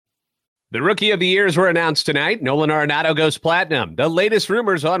The Rookie of the Years were announced tonight. Nolan Arenado goes platinum. The latest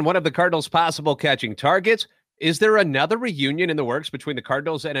rumors on one of the Cardinals' possible catching targets. Is there another reunion in the works between the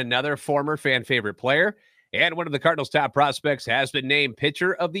Cardinals and another former fan favorite player? And one of the Cardinals' top prospects has been named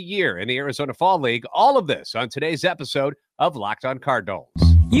Pitcher of the Year in the Arizona Fall League. All of this on today's episode of Locked on Cardinals.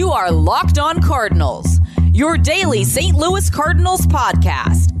 You are Locked on Cardinals, your daily St. Louis Cardinals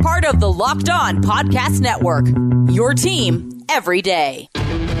podcast, part of the Locked on Podcast Network, your team every day.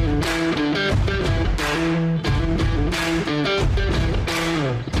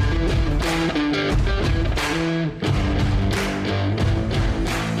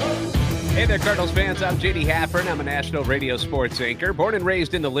 Hey there, Cardinals fans. I'm JD Haffern. I'm a national radio sports anchor, born and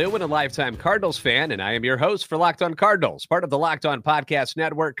raised in the Lou and a lifetime Cardinals fan, and I am your host for Locked on Cardinals, part of the Locked on Podcast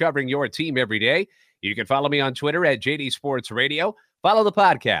Network, covering your team every day. You can follow me on Twitter at JD Sports Radio. Follow the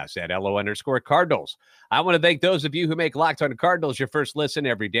podcast at LO_Cardinals. I want to thank those of you who make Locked on Cardinals your first listen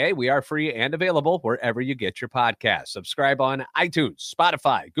every day. We are free and available wherever you get your podcasts. Subscribe on iTunes,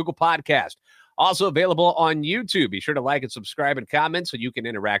 Spotify, Google Podcast. Also available on YouTube. Be sure to like and subscribe and comment so you can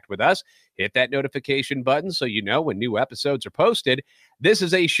interact with us. Hit that notification button so you know when new episodes are posted. This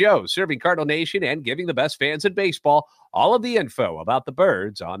is a show serving Cardinal Nation and giving the best fans in baseball all of the info about the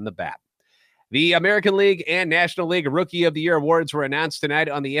birds on the bat. The American League and National League Rookie of the Year awards were announced tonight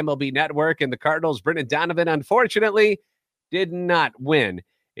on the MLB Network, and the Cardinals' Brendan Donovan, unfortunately, did not win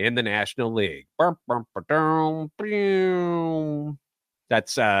in the National League.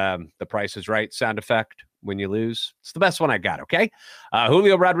 That's the Price is Right sound effect when you lose. It's the best one I got, okay?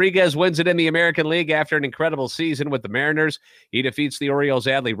 Julio Rodriguez wins it in the American League after an incredible season with the Mariners. He defeats the Orioles'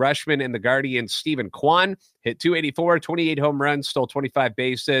 Adley Rutschman and the Guardians' Stephen Kwan. Hit .284, 28 home runs, stole 25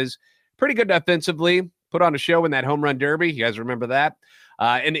 bases. Pretty good offensively. Put on a show in that home run derby. You guys remember that?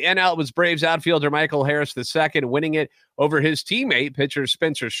 In the NL, it was Braves outfielder Michael Harris II winning it over his teammate, pitcher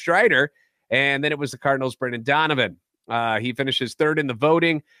Spencer Strider. And then it was the Cardinals' Brendan Donovan. He finishes third in the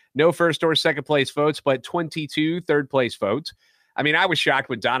voting. No first or second place votes, but 22 third place votes. I mean, I was shocked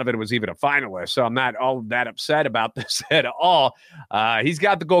when Donovan was even a finalist, so I'm not all that upset about this at all. He's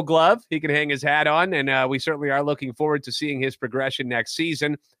got the Gold Glove. He can hang his hat on, and we certainly are looking forward to seeing his progression next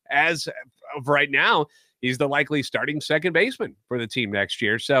season. As of right now, he's the likely starting second baseman for the team next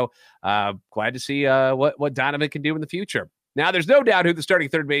year. So glad to see what Donovan can do in the future. Now, there's no doubt who the starting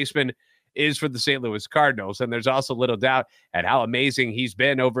third baseman is for the St. Louis Cardinals, and there's also little doubt at how amazing he's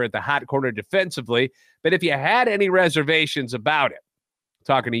been over at the hot corner defensively. But if you had any reservations about it,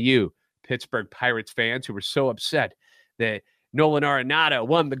 talking to you, Pittsburgh Pirates fans who were so upset that Nolan Arenado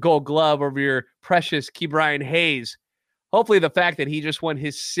won the Gold Glove over your precious Ke'Bryan Hayes, hopefully the fact that he just won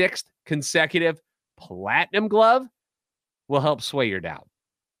his 6th consecutive Platinum Glove will help sway your doubt.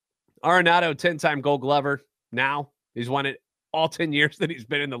 Arenado, 10-time Gold Glover. Now he's won it all 10 years that he's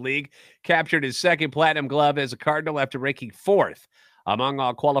been in the league, captured his 2nd Platinum Glove as a Cardinal after ranking 4th among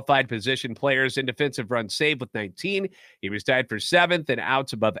all qualified position players in defensive runs saved with 19. He was tied for 7th in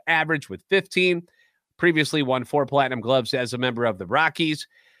outs above average with 15. Previously won 4 Platinum Gloves as a member of the Rockies.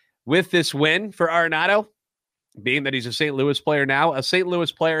 With this win for Arenado, being that he's a St. Louis player now, a St.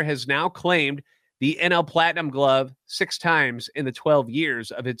 Louis player has now claimed the NL Platinum Glove 6 times in the 12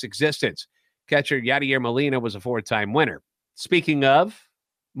 years of its existence. Catcher Yadier Molina was a 4-time winner. Speaking of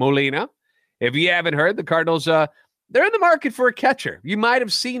Molina, if you haven't heard, the Cardinals, they're in the market for a catcher. You might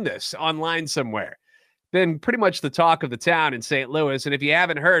have seen this online somewhere. Been pretty much the talk of the town in St. Louis. And if you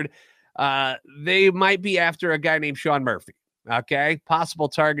haven't heard, they might be after a guy named Sean Murphy. Okay, possible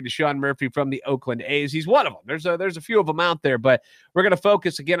target is Sean Murphy from the Oakland A's. He's one of them. There's a few of them out there, but we're going to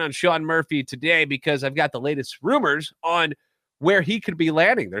focus again on Sean Murphy today because I've got the latest rumors on where he could be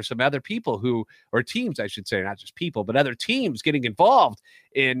landing. There's some other people or teams, I should say, not just people, but other teams getting involved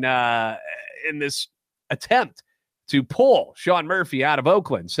in this attempt to pull Sean Murphy out of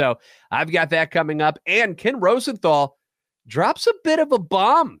Oakland. So I've got that coming up. And Ken Rosenthal drops a bit of a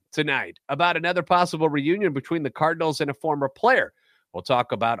bomb tonight about another possible reunion between the Cardinals and a former player. We'll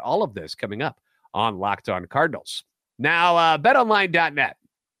talk about all of this coming up on Locked on Cardinals. Now, betonline.net.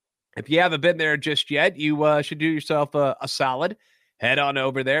 If you haven't been there just yet, you should do yourself a solid. Head on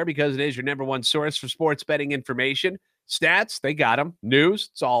over there because it is your number one source for sports betting information. Stats, they got them.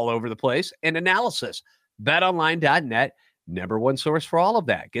 News, it's all over the place. And analysis. BetOnline.net, number one source for all of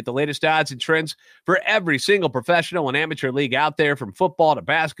that. Get the latest odds and trends for every single professional and amateur league out there, from football to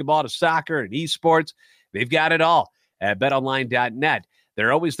basketball to soccer and esports. They've got it all at BetOnline.net.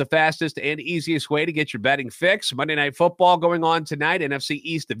 They're always the fastest and easiest way to get your betting fix. Monday Night Football going on tonight. NFC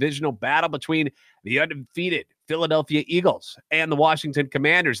East divisional battle between the undefeated Philadelphia Eagles and the Washington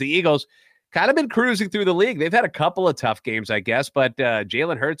Commanders. The Eagles kind of been cruising through the league. They've had a couple of tough games, I guess, but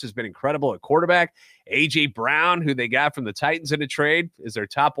Jalen Hurts has been incredible at quarterback. A.J. Brown, who they got from the Titans in a trade, is their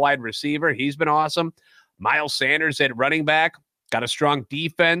top wide receiver. He's been awesome. Miles Sanders at running back, got a strong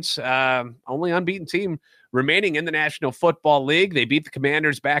defense. Only unbeaten team remaining in the National Football League. They beat the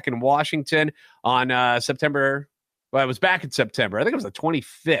Commanders back in Washington on September. Well, it was back in September. I think it was the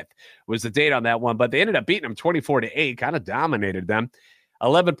 25th was the date on that one, but they ended up beating them 24-8, kind of dominated them.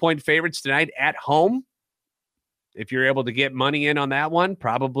 11-point favorites tonight at home. If you're able to get money in on that one,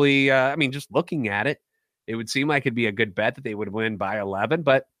 probably, just looking at it, it would seem like it'd be a good bet that they would win by 11,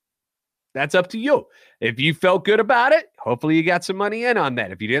 but that's up to you. If you felt good about it, hopefully you got some money in on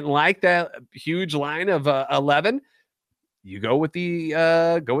that. If you didn't like that huge line of 11, you go with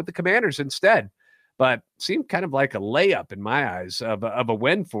the Commanders instead. But seemed kind of like a layup in my eyes of a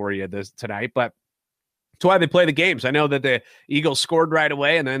win for you tonight. But that's why they play the games. I know that the Eagles scored right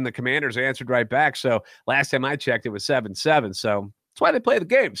away, and then the Commanders answered right back. So last time I checked, it was 7-7. So that's why they play the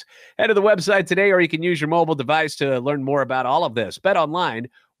games. Head to the website today, or you can use your mobile device to learn more about all of this. Bet online,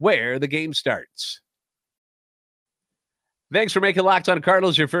 where the game starts. Thanks for making Locked On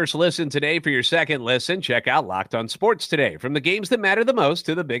Cardinals your first listen today. For your second listen, check out Locked On Sports today. From the games that matter the most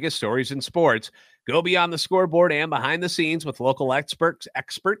to the biggest stories in sports, go beyond the scoreboard and behind the scenes with local experts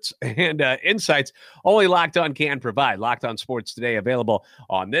and insights only Locked On can provide. Locked On Sports today, available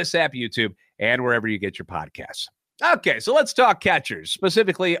on this app, YouTube, and wherever you get your podcasts. Okay, so let's talk catchers,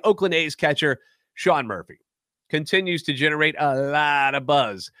 specifically Oakland A's catcher Sean Murphy. Continues to generate a lot of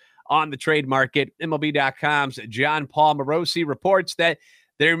buzz on the trade market. MLB.com's John Paul Morosi reports that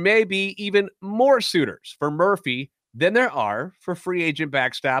there may be even more suitors for Murphy than there are for free agent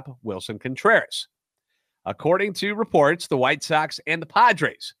backstop Wilson Contreras. According to reports, the White Sox and the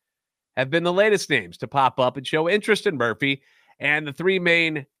Padres have been the latest names to pop up and show interest in Murphy, and the three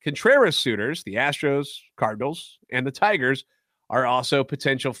main Contreras suitors, the Astros, Cardinals, and the Tigers, are also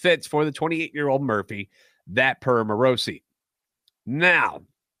potential fits for the 28-year-old Murphy, that per Morosi. Now,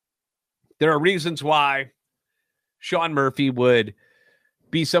 there are reasons why Sean Murphy would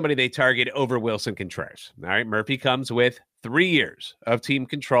be somebody they target over Wilson Contreras. All right, Murphy comes with 3 years of team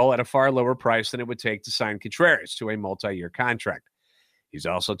control at a far lower price than it would take to sign Contreras to a multi-year contract. He's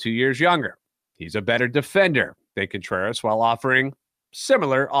also 2 years younger. He's a better defender than Contreras while offering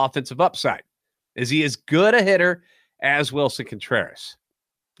similar offensive upside. Is he as good a hitter as Wilson Contreras?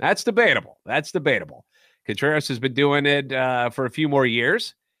 That's debatable. Contreras has been doing it for a few more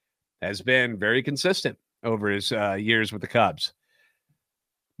years, has been very consistent over his years with the Cubs.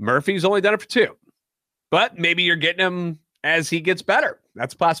 Murphy's only done it for 2, but maybe you're getting him as he gets better.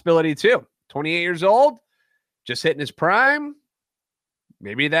 That's a possibility too. 28 years old, just hitting his prime.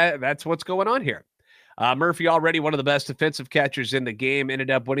 Maybe that's what's going on here. Murphy, already one of the best defensive catchers in the game, ended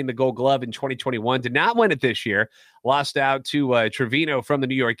up winning the Gold Glove in 2021. Did not win it this year. Lost out to Trevino from the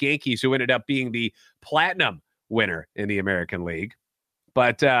New York Yankees, who ended up being the Platinum winner in the American League.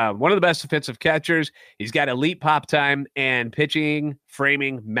 But one of the best defensive catchers. He's got elite pop time and pitching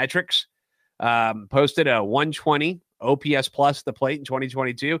framing metrics. Posted a 120 OPS plus at the plate in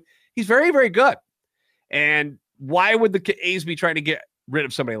 2022. He's very, very good. And why would the A's be trying to get rid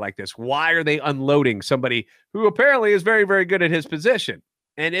of somebody like this? Why are they unloading somebody who apparently is very, very good at his position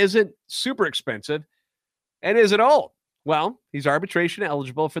and isn't super expensive and isn't old? Well, he's arbitration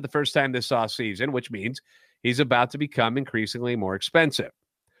eligible for the first time this offseason, which means he's about to become increasingly more expensive.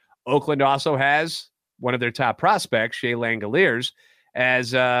 Oakland also has one of their top prospects, Shea Langoliers,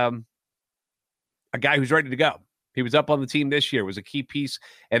 as a guy who's ready to go. He was up on the team this year, was a key piece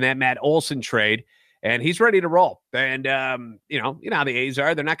in that Matt Olson trade, and he's ready to roll. And, you know how the A's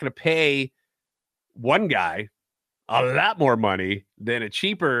are. They're not going to pay one guy a lot more money than a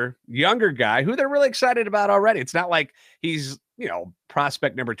cheaper, younger guy who they're really excited about already. It's not like he's,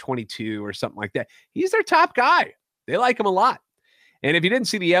 prospect number 22 or something like that. He's their top guy. They like him a lot. And if you didn't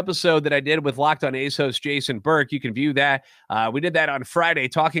see the episode that I did with Locked On A's host Jason Burke, you can view that. We did that on Friday,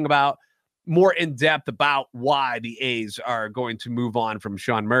 talking about more in depth about why the A's are going to move on from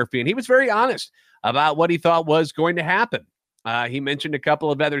Sean Murphy. And he was very honest about what he thought was going to happen. He mentioned a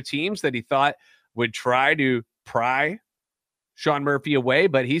couple of other teams that he thought would try to pry Sean Murphy away,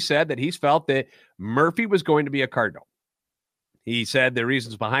 but he said that he's felt that Murphy was going to be a Cardinal. He said the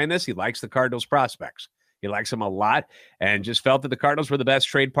reasons behind this, he likes the Cardinals prospects. He likes them a lot and just felt that the Cardinals were the best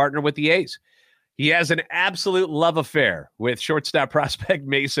trade partner with the A's. He has an absolute love affair with shortstop prospect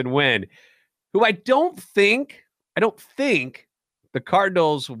Mason Wynn, who I don't think the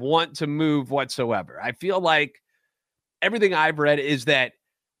Cardinals want to move whatsoever. I feel like everything I've read is that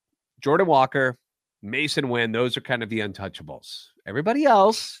Jordan Walker, Mason Wynn, those are kind of the untouchables. Everybody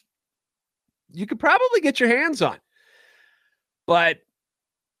else, you could probably get your hands on. But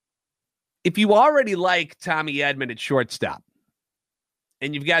if you already like Tommy Edman at shortstop,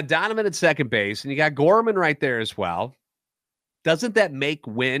 and you've got Donovan at second base, and you got Gorman right there as well, doesn't that make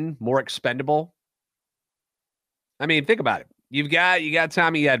Wynn more expendable? I mean, think about it. You got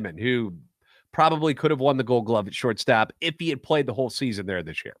Tommy Edman, who probably could have won the Gold Glove at shortstop if he had played the whole season there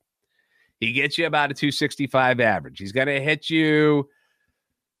this year. He gets you about a 265 average. He's going to hit you,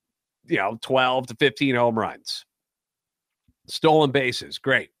 12 to 15 home runs. Stolen bases,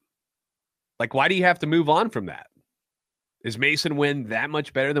 great. Like, why do you have to move on from that? Is Mason Wynn that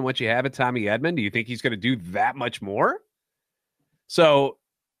much better than what you have at Tommy Edman? Do you think he's going to do that much more? So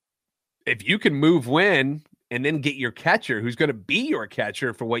if you can move Wynn and then get your catcher who's going to be your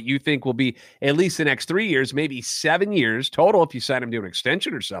catcher for what you think will be at least the next 3 years, maybe 7 years total if you sign him to an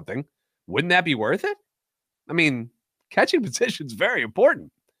extension or something, wouldn't that be worth it? I mean, catching position is very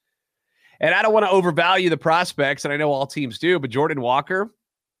important. And I don't want to overvalue the prospects, and I know all teams do, but Jordan Walker,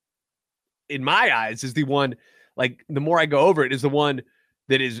 in my eyes, is the one, like, the more I go over it, is the one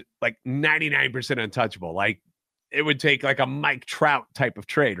that is like 99% untouchable. Like, it would take like a Mike Trout type of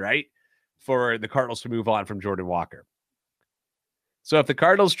trade, right, for the Cardinals to move on from Jordan Walker. So if the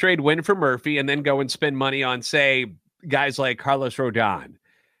Cardinals trade Wynn for Murphy and then go and spend money on, say, guys like Carlos Rodon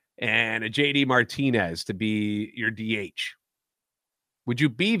and a JD Martinez to be your DH, would you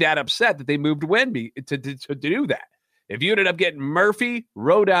be that upset that they moved Wynn to do that? If you ended up getting Murphy,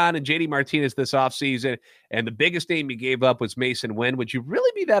 Rodon, and JD Martinez this offseason, and the biggest name you gave up was Mason Wynn, would you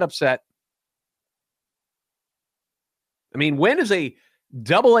really be that upset? I mean, Wynn is a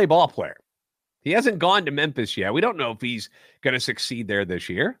double-A ball player. He hasn't gone to Memphis yet. We don't know if he's going to succeed there this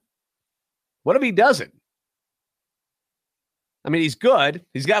year. What if he doesn't? I mean, he's good.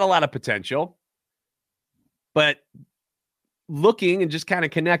 He's got a lot of potential. But looking and just kind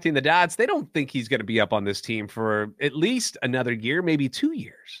of connecting the dots, they don't think he's going to be up on this team for at least another year, maybe 2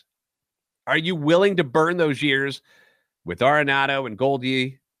 years. Are you willing to burn those years with Arenado and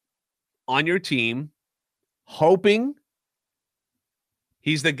Goldie on your team, hoping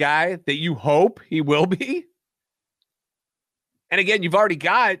he's the guy that you hope he will be? And again, you've already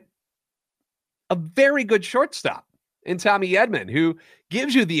got a very good shortstop in Tommy Edman, who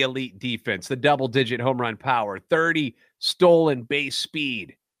gives you the elite defense, the double-digit home run power, 30 stolen base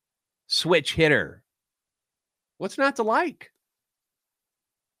speed, switch hitter. What's not to like?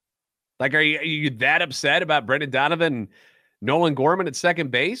 Like, are you that upset about Brendan Donovan and Nolan Gorman at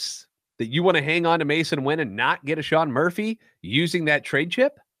second base that you want to hang on to Mason Wynn and not get a Sean Murphy using that trade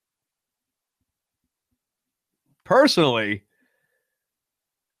chip? Personally,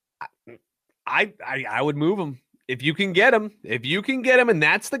 I would move him. If you can get him, and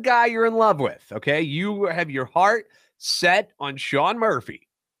that's the guy you're in love with, okay? You have your heart set on Sean Murphy,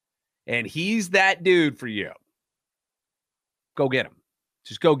 and he's that dude for you. Go get him.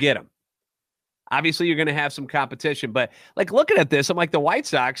 Just go get him. Obviously, you're going to have some competition, but like looking at this, I'm like, the White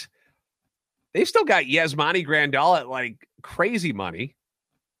Sox, they've still got Yasmani Grandal at like crazy money.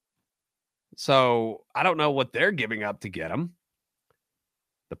 So I don't know what they're giving up to get him.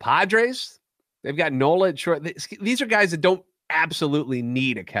 The Padres, they've got Nola at short. These are guys that don't absolutely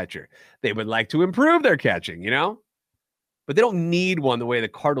need a catcher. They would like to improve their catching, but they don't need one the way the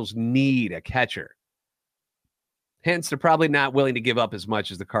Cardinals need a catcher. Hence, they're probably not willing to give up as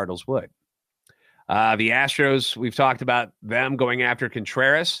much as the Cardinals would. The Astros, we've talked about them going after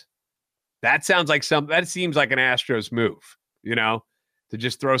Contreras. That seems like an Astros move, to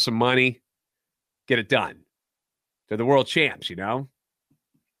just throw some money, get it done. They're the world champs,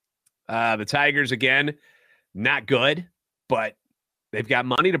 The Tigers, again, not good, but they've got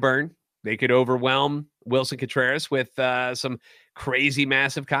money to burn. They could overwhelm Wilson Contreras with some crazy,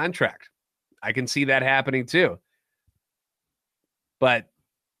 massive contract. I can see that happening too. But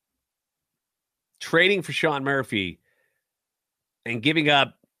trading for Sean Murphy and giving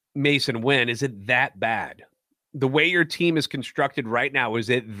up Mason Wynn, is it that bad? The way your team is constructed right now, is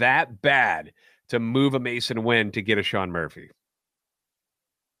it that bad to move a Mason Wynn to get a Sean Murphy?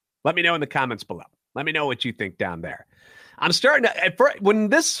 Let me know in the comments below. Let me know what you think down there. I'm starting to, when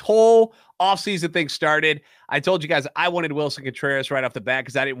this whole offseason thing started, I told you guys I wanted Wilson Contreras right off the bat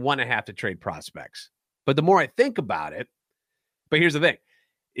because I didn't want to have to trade prospects. But the more I think about it, but here's the thing.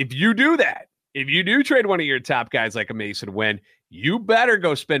 If you do that, if you do trade one of your top guys like a Mason Wynn, you better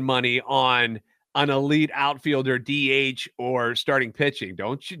go spend money on an elite outfielder, DH, or starting pitching.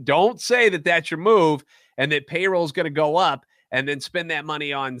 Don't say that that's your move and that payroll is going to go up and then spend that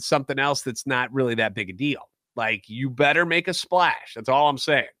money on something else that's not really that big a deal. Like, you better make a splash. That's all I'm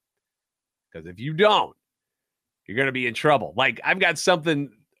saying. Because if you don't, you're going to be in trouble. Like, I've got something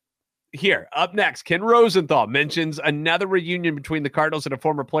Here, up next, Ken Rosenthal mentions another reunion between the Cardinals and a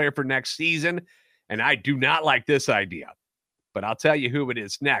former player for next season, and I do not like this idea. But I'll tell you who it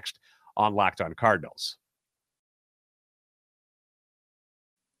is next on Locked On Cardinals.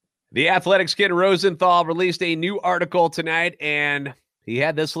 The Athletic's Ken Rosenthal released a new article tonight, and he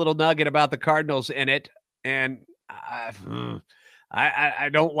had this little nugget about the Cardinals in it, and I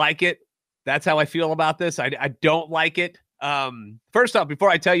don't like it. That's how I feel about this. I don't like it. First off, before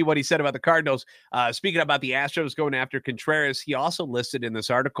I tell you what he said about the Cardinals, speaking about the Astros going after Contreras, he also listed in this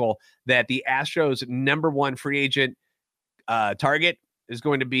article that the Astros' number one free agent target is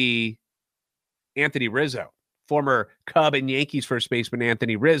going to be Anthony Rizzo, former Cub and Yankees first baseman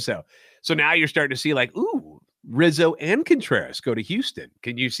Anthony Rizzo. So now you're starting to see like, ooh, Rizzo and Contreras go to Houston.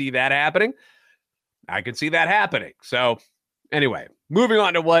 Can you see that happening? I can see that happening. So anyway, moving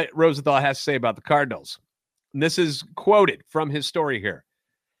on to what Rosenthal has to say about the Cardinals. And this is quoted from his story here.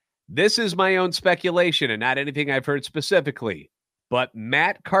 This is my own speculation and not anything I've heard specifically, but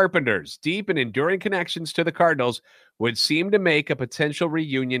Matt Carpenter's deep and enduring connections to the Cardinals would seem to make a potential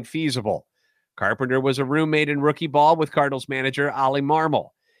reunion feasible. Carpenter was a roommate in rookie ball with Cardinals manager Ollie Marmol.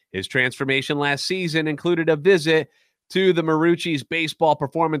 His transformation last season included a visit to the Marucci's Baseball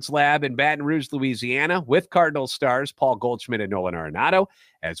Performance Lab in Baton Rouge, Louisiana, with Cardinals stars Paul Goldschmidt and Nolan Arenado,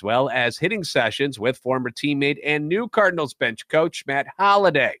 as well as hitting sessions with former teammate and new Cardinals bench coach Matt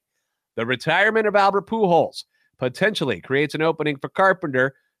Holliday. The retirement of Albert Pujols potentially creates an opening for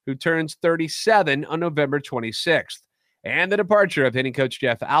Carpenter, who turns 37 on November 26th. And the departure of hitting coach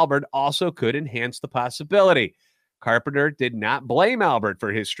Jeff Albert also could enhance the possibility. Carpenter did not blame Albert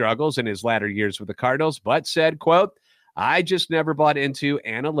for his struggles in his latter years with the Cardinals, but said, quote, I just never bought into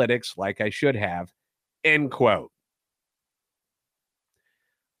analytics like I should have, end quote.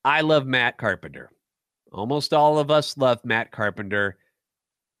 I love Matt Carpenter. Almost all of us love Matt Carpenter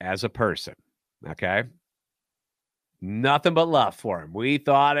as a person, okay? Nothing but love for him. We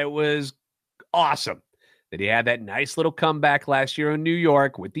thought it was awesome that he had that nice little comeback last year in New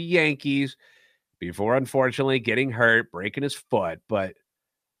York with the Yankees before, unfortunately, getting hurt, breaking his foot. But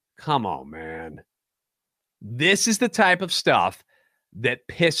come on, man. This is the type of stuff that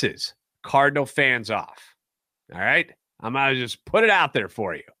pisses Cardinal fans off. All right? I'm going to just put it out there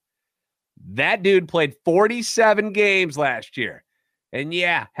for you. That dude played 47 games last year. And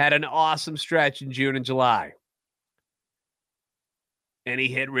yeah, had an awesome stretch in June and July. And he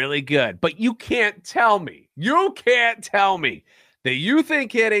hit really good. But you can't tell me that you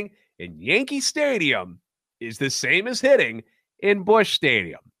think hitting in Yankee Stadium is the same as hitting in Busch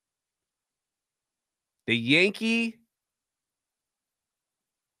Stadium. The Yankee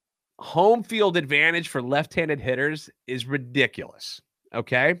home field advantage for left-handed hitters is ridiculous,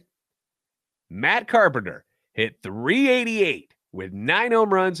 okay? Matt Carpenter hit .388 with 9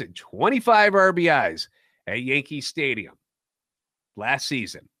 home runs and 25 RBIs at Yankee Stadium last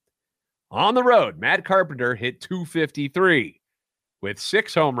season. On the road, Matt Carpenter hit .253 with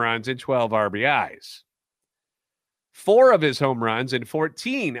 6 home runs and 12 RBIs. 4 of his home runs and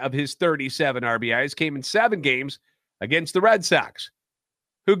 14 of his 37 RBIs came in 7 games against the Red Sox,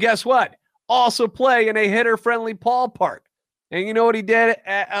 who, guess what, also play in a hitter-friendly ballpark. And you know what he did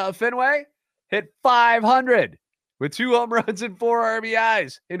at Fenway? Hit .500 with 2 home runs and 4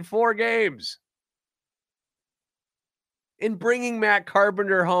 RBIs in 4 games. And bringing Matt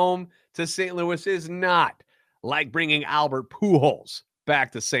Carpenter home to St. Louis is not like bringing Albert Pujols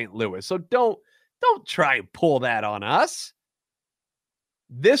back to St. Louis. So don't try and pull that on us.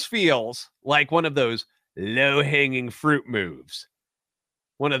 This feels like one of those low-hanging fruit moves.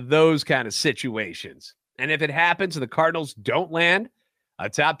 One of those kind of situations. And if it happens and the Cardinals don't land a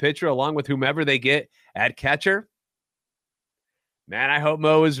top pitcher along with whomever they get at catcher, man, I hope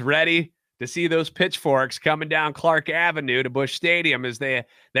Mo is ready to see those pitchforks coming down Clark Avenue to Busch Stadium as the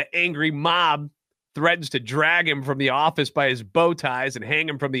angry mob threatens to drag him from the office by his bow ties and hang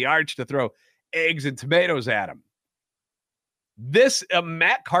him from the arch to throw eggs and tomatoes at him. This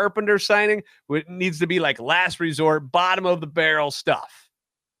Matt Carpenter signing needs to be like last resort, bottom of the barrel stuff.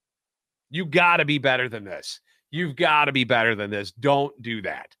 You got to be better than this. You've got to be better than this. Don't do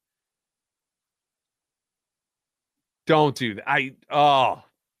that. Don't do that.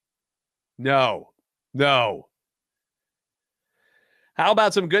 No. How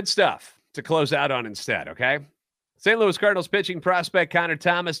about some good stuff to close out on instead, okay? St. Louis Cardinals pitching prospect Connor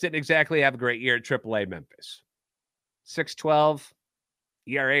Thomas didn't exactly have a great year at AAA Memphis. 6.12,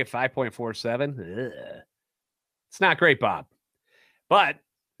 ERA 5.47. It's not great, Bob. But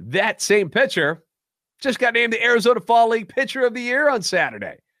that same pitcher just got named the Arizona Fall League Pitcher of the Year on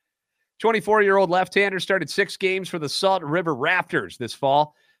Saturday. 24-year-old left-hander started 6 games for the Salt River Raptors this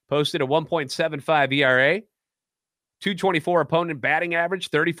fall, posted a 1.75 ERA, 224 opponent batting average,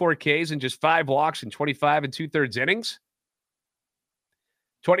 34 Ks, and just 5 walks in 25 2/3 innings.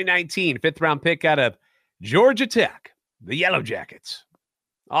 2019 fifth-round pick out of Georgia Tech, the Yellow Jackets.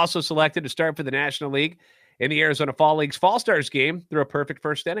 Also selected to start for the National League in the Arizona Fall League's Fall Stars game through a perfect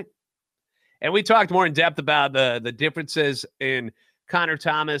first inning. And we talked more in depth about the differences in Connor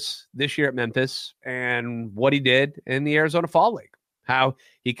Thomas this year at Memphis and what he did in the Arizona Fall League, how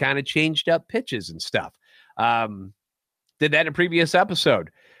he kind of changed up pitches and stuff. Did that in a previous episode.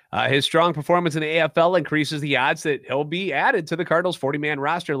 His strong performance in the AFL increases the odds that he'll be added to the Cardinals' 40-man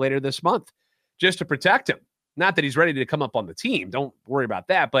roster later this month, just to protect him. Not that he's ready to come up on the team. Don't worry about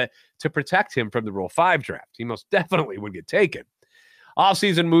that, but to protect him from the Rule 5 draft. He most definitely would get taken.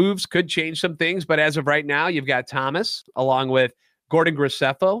 Off-season moves could change some things, but as of right now, you've got Thomas along with Gordon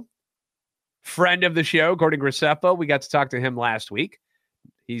Graceffo, friend of the show, Gordon Graceffo. We got to talk to him last week.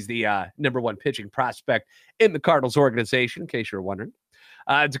 He's the number 1 pitching prospect in the Cardinals organization, in case you're wondering.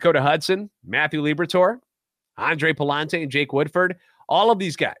 Dakota Hudson, Matthew Liberatore, Andre Palante, and Jake Woodford. All of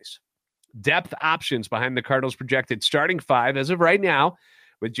these guys, depth options behind the Cardinals' projected starting 5 as of right now,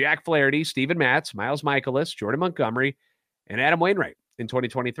 with Jack Flaherty, Steven Matz, Miles Michaelis, Jordan Montgomery, and Adam Wainwright in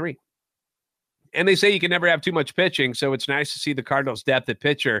 2023. And they say you can never have too much pitching, so it's nice to see the Cardinals' depth at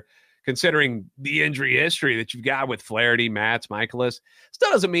pitcher, considering the injury history that you've got with Flaherty, Matz, Michaelis.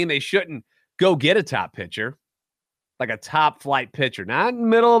 Still doesn't mean they shouldn't go get a top pitcher, like a top flight pitcher, not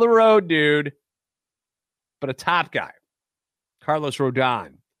middle of the road, dude, but a top guy. Carlos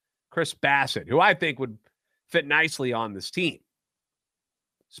Rodon, Chris Bassett, who I think would fit nicely on this team,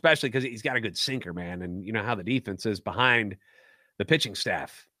 especially because he's got a good sinker, man. And you know how the defense is behind the pitching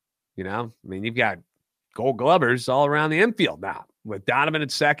staff. You know, I mean, you've got Gold Glovers all around the infield now, with Donovan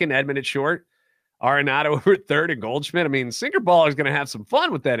at second, Edman at short, Arenado over at third, and Goldschmidt. I mean, sinker ball is going to have some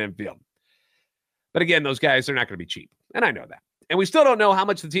fun with that infield. But again, those guys, they're not going to be cheap. And I know that. And we still don't know how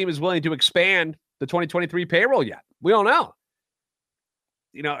much the team is willing to expand the 2023 payroll yet. We don't know.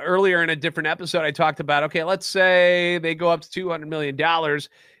 You know, earlier in a different episode, I talked about, okay, let's say they go up to $200 million,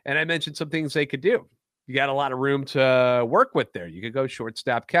 and I mentioned some things they could do. You got a lot of room to work with there. You could go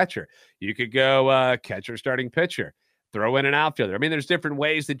shortstop catcher. You could go catcher starting pitcher. Throw in an outfielder. I mean, there's different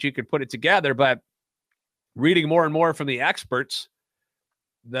ways that you could put it together, but reading more and more from the experts,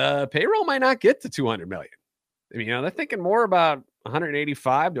 the payroll might not get to $200 million. I mean, you know, they're thinking more about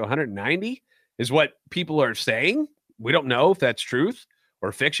 185 to 190 is what people are saying. We don't know if that's truth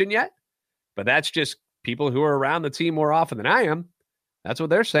or fiction yet, but that's just people who are around the team more often than I am. That's what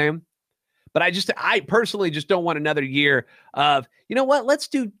they're saying. But I personally just don't want another year of, you know what, let's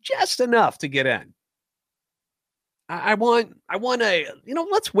do just enough to get in. I want a, you know,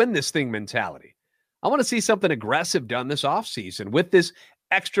 let's win this thing mentality. I want to see something aggressive done this offseason with this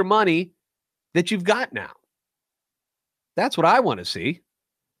extra money that you've got now. That's what I want to see.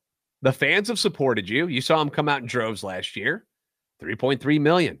 The fans have supported you. You saw them come out in droves last year. 3.3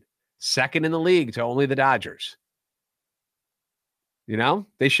 million. Second in the league to only the Dodgers. You know,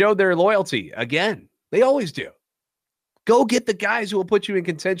 they showed their loyalty again. They always do. Go get the guys who will put you in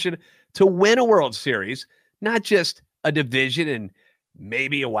contention to win a World Series, not just a division and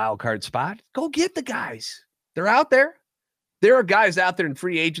maybe a wild card spot. Go get the guys. They're out there. There are guys out there in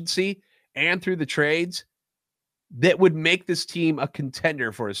free agency and through the trades that would make this team a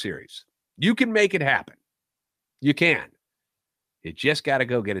contender for a series. You can make it happen. You can. You just got to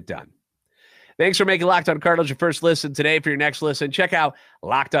go get it done. Thanks for making Locked On Cardinals your first listen today. For your next listen, check out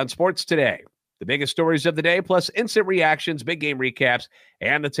Locked On Sports Today. The biggest stories of the day, plus instant reactions, big game recaps,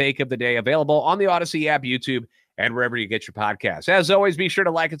 and the take of the day, available on the Odyssey app, YouTube, and wherever you get your podcasts. As always, be sure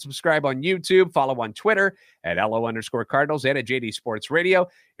to like and subscribe on YouTube. Follow on Twitter at LO_Cardinals and at JD Sports Radio.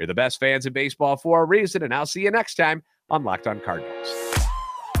 You're the best fans in baseball for a reason, and I'll see you next time on Locked On Cardinals.